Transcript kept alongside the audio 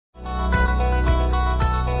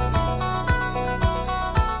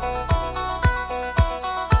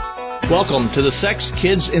Welcome to the Sex,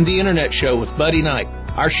 Kids, and the Internet Show with Buddy Knight.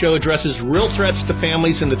 Our show addresses real threats to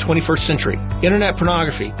families in the 21st century, internet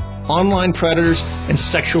pornography, online predators, and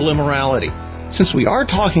sexual immorality. Since we are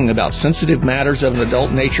talking about sensitive matters of an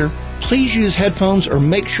adult nature, please use headphones or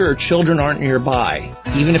make sure children aren't nearby,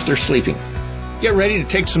 even if they're sleeping. Get ready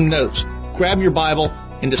to take some notes, grab your Bible,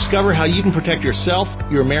 and discover how you can protect yourself,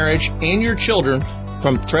 your marriage, and your children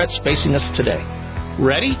from threats facing us today.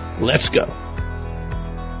 Ready? Let's go.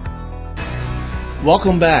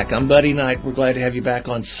 Welcome back. I'm Buddy Knight. We're glad to have you back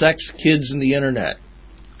on Sex, Kids, and the Internet.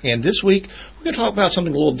 And this week, we're going to talk about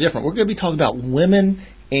something a little different. We're going to be talking about women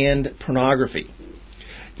and pornography.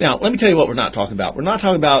 Now, let me tell you what we're not talking about. We're not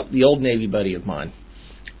talking about the old Navy buddy of mine.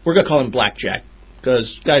 We're going to call him Blackjack,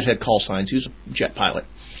 because guys had call signs. He was a jet pilot.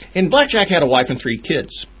 And Blackjack had a wife and 3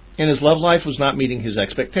 kids, and his love life was not meeting his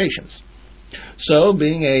expectations. So,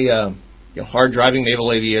 being a hard-driving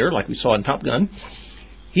naval aviator, like we saw in Top Gun,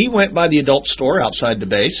 he went by the adult store outside the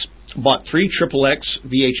base, bought 3 XXX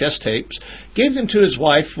VHS tapes, gave them to his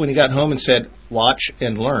wife when he got home and said, "Watch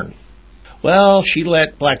and learn." Well, she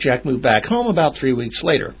let Blackjack move back home about 3 weeks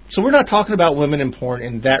later. So we're not talking about women in porn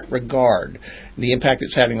in that regard, the impact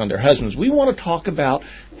it's having on their husbands. We want to talk about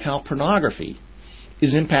how pornography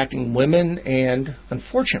is impacting women and,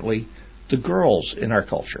 unfortunately, the girls in our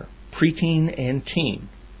culture, preteen and teen.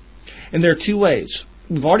 And there are 2 ways.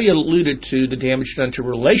 We've already alluded to the damage done to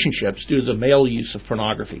relationships due to the male use of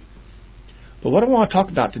pornography. But what I want to talk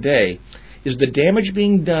about today is the damage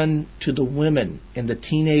being done to the women and the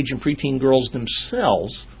teenage and preteen girls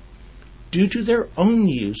themselves due to their own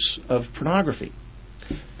use of pornography.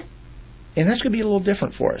 And that's going to be a little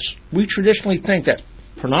different for us. We traditionally think that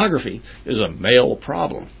pornography is a male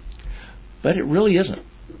problem, but it really isn't.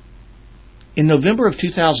 In November of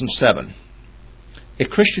 2007, a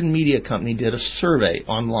Christian media company did a survey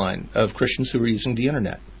online of Christians who were using the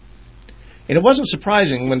internet. And it wasn't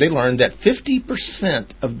surprising when they learned that 50%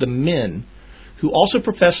 of the men who also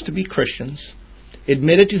professed to be Christians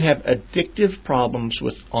admitted to have addictive problems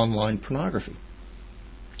with online pornography.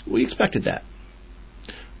 We expected that.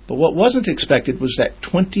 But what wasn't expected was that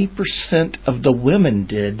 20% of the women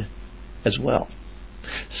did as well.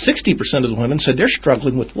 60% of the women said they're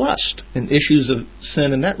struggling with lust and issues of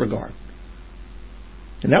sin in that regard.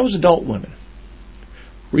 And that was adult women.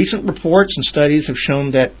 Recent reports and studies have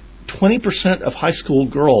shown that 20% of high school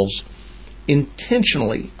girls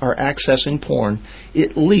intentionally are accessing porn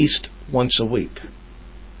at least once a week.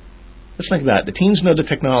 Let's think about it. The teens know the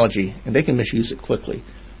technology, and they can misuse it quickly.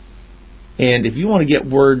 And if you want to get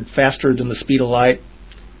word faster than the speed of light,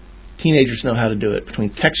 teenagers know how to do it,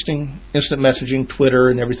 between texting, instant messaging, Twitter,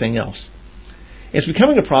 and everything else. It's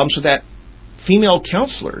becoming a problem so that female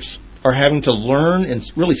counselors are having to learn and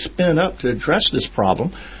really spin up to address this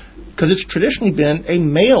problem, because it's traditionally been a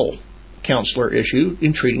male counselor issue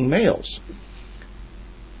in treating males.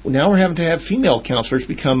 Now we're having to have female counselors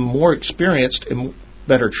become more experienced and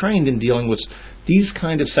better trained in dealing with these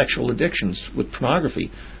kind of sexual addictions with pornography,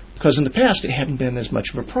 because in the past it hadn't been as much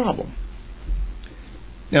of a problem.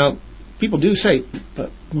 Now, people do say, but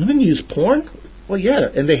women use porn? Well, yeah,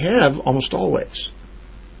 and they have almost always.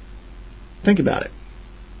 Think about it.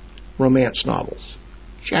 Romance novels,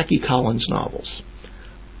 Jackie Collins novels.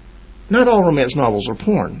 Not all romance novels are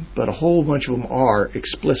porn, but a whole bunch of them are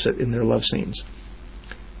explicit in their love scenes.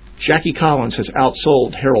 Jackie Collins has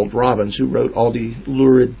outsold Harold Robbins, who wrote all the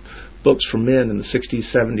lurid books for men in the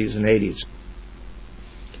 60s, 70s, and 80s.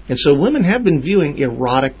 And so women have been viewing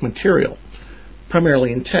erotic material,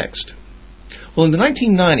 primarily in text. Well, in the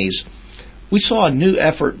 1990s, we saw a new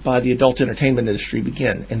effort by the adult entertainment industry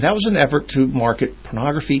begin, and that was an effort to market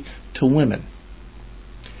pornography to women.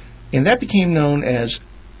 And that became known as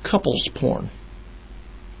couples porn.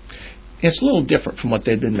 It's a little different from what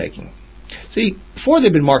they'd been making. See, before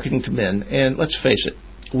they'd been marketing to men, and let's face it,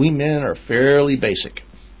 we men are fairly basic,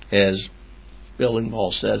 as Bill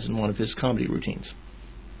Engvall says in one of his comedy routines.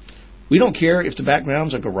 We don't care if the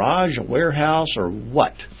background's a garage, a warehouse, or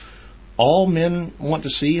what. All men want to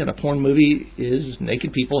see in a porn movie is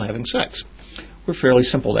naked people having sex. We're fairly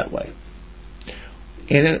simple that way.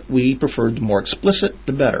 And we prefer the more explicit,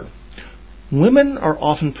 the better. Women are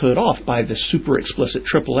often put off by the super explicit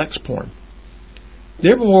XXX porn.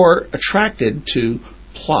 They're more attracted to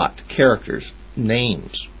plot, characters,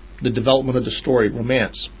 names, the development of the story,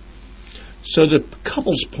 romance. So the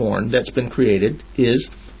couples porn that's been created is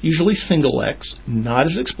usually single X, not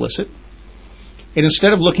as explicit. And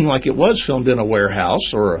instead of looking like it was filmed in a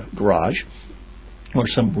warehouse or a garage or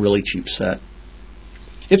some really cheap set,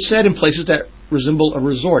 it's set in places that resemble a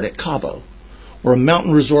resort at Cabo or a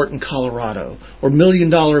mountain resort in Colorado or $1 million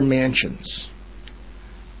mansions.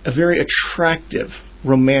 a very attractive,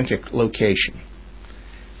 romantic location.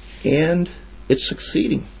 And it's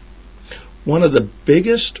succeeding. One of the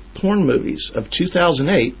biggest porn movies of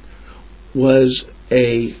 2008 was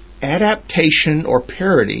a adaptation or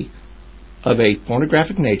parody of a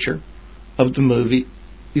pornographic nature of the movie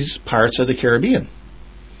Pirates of the Caribbean.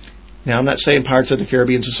 Now, I'm not saying Pirates of the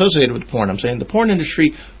Caribbean is associated with porn. I'm saying the porn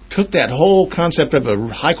industry took that whole concept of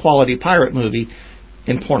a high-quality pirate movie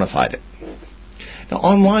and pornified it. Now,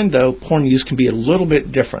 online, though, porn use can be a little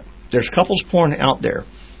bit different. There's couples porn out there,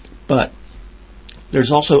 but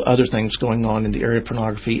there's also other things going on in the area of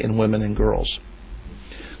pornography in women and girls.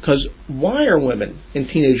 Because why are women and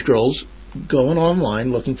teenage girls going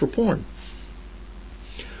online looking for porn?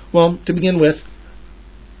 Well, to begin with,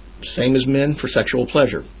 same as men for sexual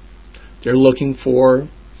pleasure. They're looking for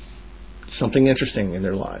something interesting in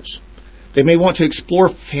their lives. They may want to explore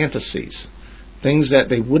fantasies, things that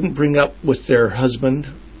they wouldn't bring up with their husband,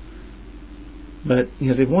 but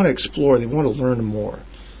they want to explore, they want to learn more.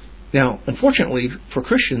 Now, unfortunately for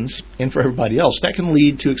Christians and for everybody else, that can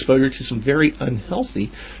lead to exposure to some very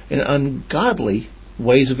unhealthy and ungodly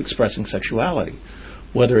ways of expressing sexuality,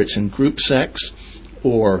 whether it's in group sex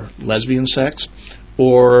or lesbian sex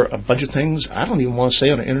or a bunch of things I don't even want to say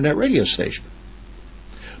on an internet radio station.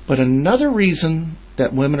 But another reason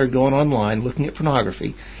that women are going online looking at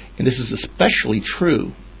pornography, and this is especially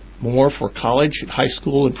true more for college, high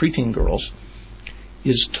school, and preteen girls,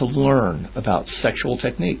 is to learn about sexual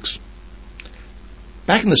techniques.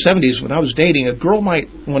 Back in the 70s, when I was dating, a girl might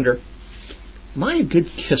wonder, am I a good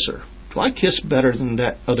kisser? Do I kiss better than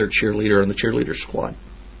that other cheerleader on the cheerleader squad?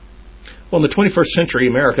 Well, in the 21st century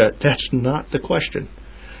America, that's not the question.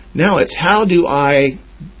 Now it's, how do I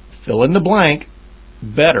fill in the blank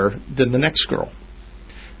better than the next girl?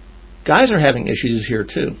 Guys are having issues here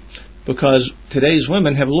too, because today's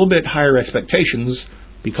women have a little bit higher expectations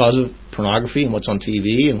because of pornography and what's on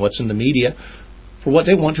TV and what's in the media for what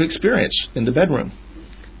they want to experience in the bedroom.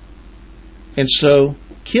 And so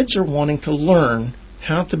kids are wanting to learn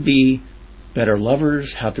how to be better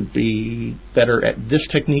lovers, how to be better at this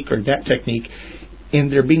technique or that technique,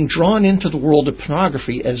 and they're being drawn into the world of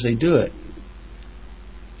pornography as they do it.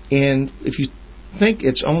 And if you think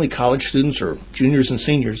it's only college students or juniors and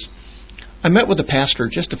seniors, I met with a pastor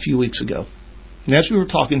just a few weeks ago, and as we were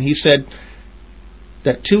talking, he said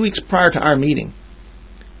that 2 weeks prior to our meeting,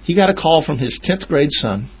 he got a call from his 10th grade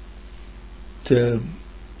son to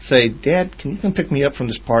say, Dad, can you come pick me up from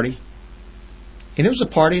this party? And it was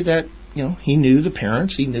a party that, he knew the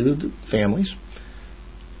parents, he knew the families,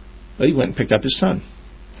 but he went and picked up his son.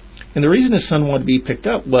 And the reason his son wanted to be picked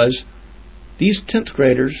up was these 10th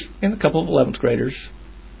graders and a couple of 11th graders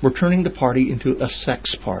were turning the party into a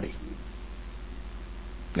sex party.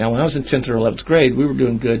 Now, when I was in 10th or 11th grade, we were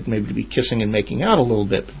doing good maybe to be kissing and making out a little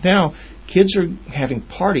bit. But now, kids are having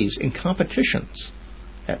parties and competitions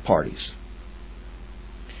at parties.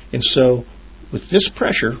 And so, with this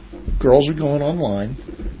pressure, girls are going online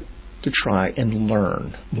to try and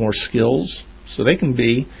learn more skills so they can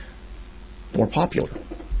be more popular.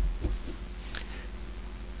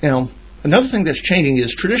 Now, another thing that's changing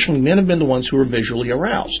is traditionally men have been the ones who were visually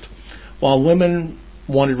aroused, while women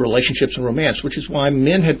wanted relationships and romance, which is why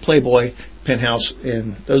men had Playboy, Penthouse,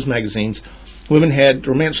 and those magazines. Women had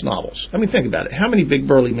romance novels. I mean, think about it. How many big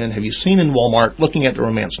burly men have you seen in Walmart looking at the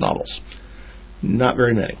romance novels? Not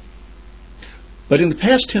very many. But in the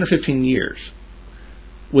past 10 or 15 years,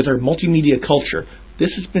 with our multimedia culture,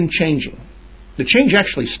 this has been changing. The change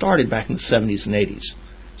actually started back in the 70s and 80s.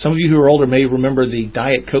 Some of you who are older may remember the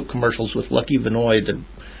Diet Coke commercials with Lucky Vinoy,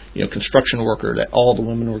 the construction worker that all the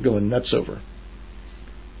women were going nuts over.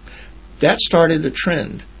 That started a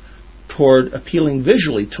trend toward appealing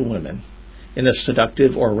visually to women in a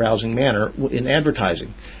seductive or arousing manner in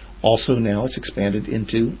advertising. Also now it's expanded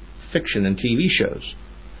into fiction and TV shows.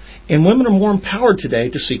 And women are more empowered today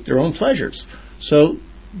to seek their own pleasures. So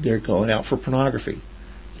they're going out for pornography.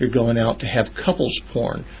 They're going out to have couples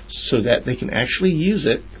porn so that they can actually use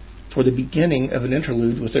it for the beginning of an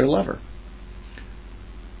interlude with their lover.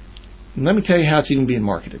 And let me tell you how it's even being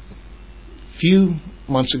marketed. A few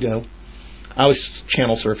months ago, I was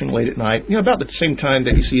channel surfing late at night, about the same time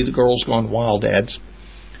that you see the Girls Gone Wild ads.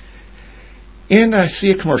 And I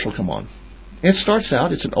see a commercial come on. And it starts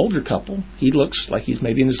out, it's an older couple. He looks like he's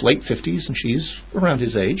maybe in his late 50s, and she's around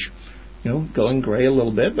his age. Going gray a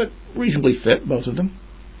little bit, but reasonably fit, both of them.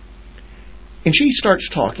 And she starts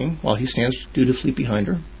talking, while he stands dutifully behind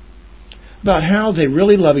her, about how they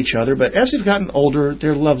really love each other, but as they've gotten older,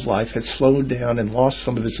 their love life had slowed down and lost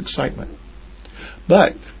some of its excitement.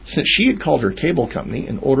 But since she had called her cable company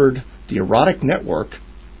and ordered the erotic network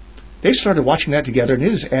They started watching that together, and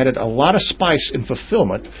it has added a lot of spice and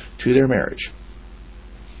fulfillment to their marriage.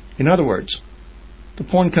 In other words, the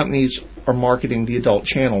porn companies are marketing the adult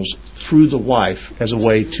channels through the wife as a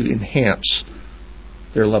way to enhance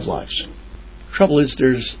their love lives. Trouble is,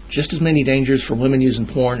 there's just as many dangers for women using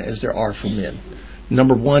porn as there are for men.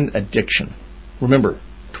 Number one, addiction. Remember,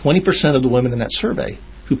 20% of the women in that survey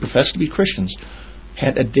who profess to be Christians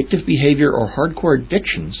had addictive behavior or hardcore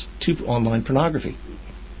addictions to online pornography.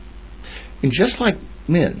 And just like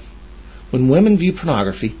men, when women view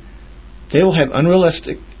pornography, they will have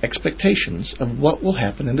unrealistic expectations of what will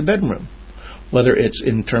happen in the bedroom, whether it's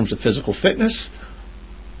in terms of physical fitness,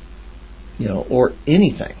 or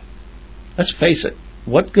anything. Let's face it,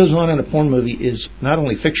 what goes on in a porn movie is not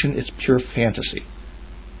only fiction, it's pure fantasy.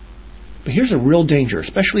 But here's a real danger,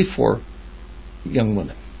 especially for young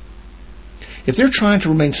women. If they're trying to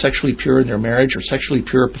remain sexually pure in their marriage or sexually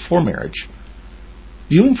pure before marriage,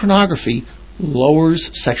 viewing pornography lowers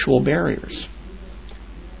sexual barriers.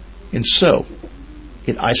 And so,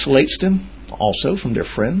 it isolates them also from their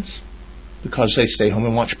friends because they stay home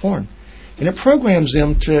and watch porn. And it programs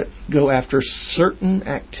them to go after certain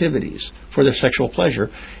activities for their sexual pleasure,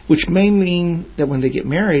 which may mean that when they get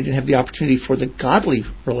married and have the opportunity for the godly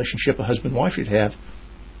relationship a husband and wife should have,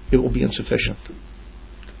 it will be insufficient.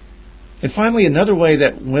 And finally, another way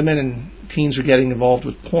that women and teens are getting involved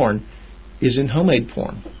with porn is in homemade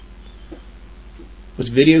porn.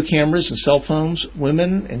 With video cameras and cell phones,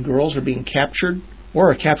 women and girls are being captured or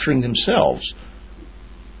are capturing themselves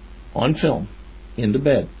on film, in the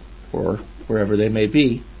bed, or wherever they may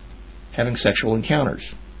be, having sexual encounters.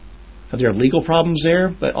 Now, there are legal problems there,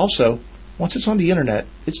 but also, once it's on the internet,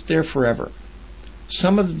 it's there forever.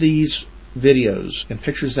 Some of these videos and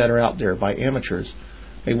pictures that are out there by amateurs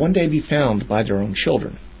may one day be found by their own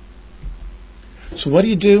children. So what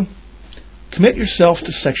do? Commit yourself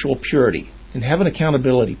to sexual purity and have an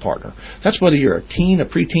accountability partner. That's whether you're a teen, a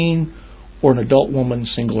preteen, or an adult woman,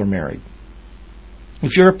 single or married.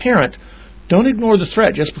 If you're a parent, don't ignore the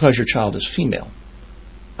threat just because your child is female.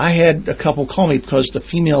 I had a couple call me because the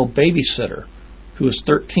female babysitter, who was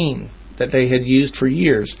 13, that they had used for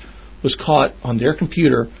years, was caught on their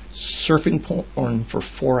computer surfing porn for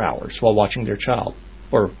 4 hours while watching their child,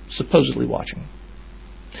 or supposedly watching.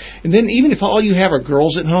 And then even if all you have are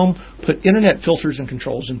girls at home, put internet filters and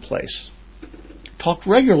controls in place. Talk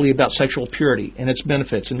regularly about sexual purity and its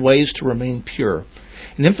benefits and ways to remain pure.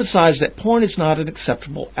 And emphasize that porn is not an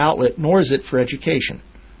acceptable outlet, nor is it for education.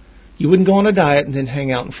 You wouldn't go on a diet and then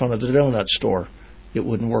hang out in front of the donut store. It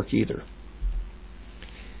wouldn't work either.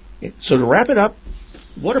 So to wrap it up,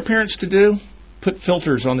 what are parents to do? Put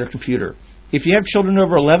filters on their computer. If you have children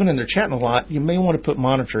over 11 and they're chatting a lot, you may want to put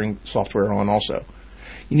monitoring software on also.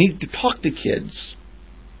 You need to talk to kids.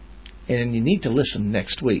 And you need to listen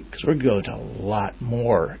next week because we're going to a lot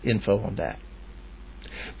more info on that.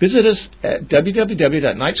 Visit us at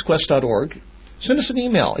www.knightsquest.org. Send us an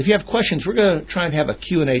email. If you have questions, we're going to try and have a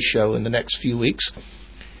Q&A show in the next few weeks.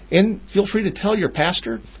 And feel free to tell your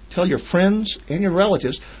pastor, tell your friends, and your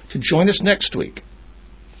relatives to join us next week.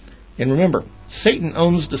 And remember, Satan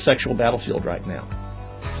owns the sexual battlefield right now.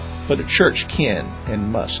 But the church can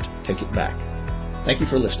and must take it back. Thank you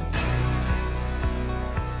for listening.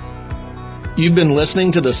 You've been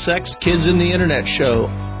listening to the Sex, Kids, and the Internet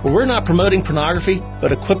show, where we're not promoting pornography,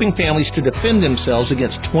 but equipping families to defend themselves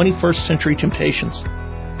against 21st century temptations.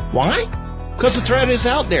 Why? Because the threat is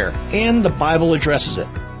out there, and the Bible addresses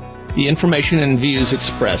it. The information and views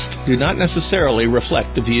expressed do not necessarily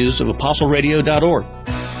reflect the views of ApostleRadio.org.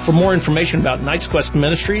 For more information about Knight's Quest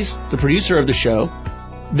Ministries, the producer of the show,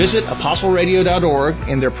 visit ApostleRadio.org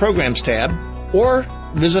in their Programs tab, or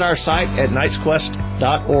visit our site at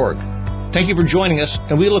KnightsQuest.org. Thank you for joining us,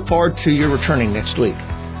 and we look forward to your returning next week.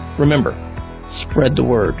 Remember, spread the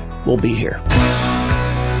word. We'll be here.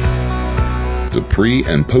 The pre-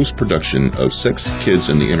 and post-production of Sex, Kids,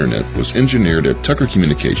 and the Internet was engineered at Tucker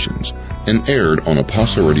Communications and aired on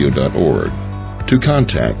ApostleRadio.org. To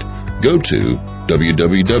contact, go to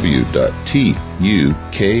www.tukco.net.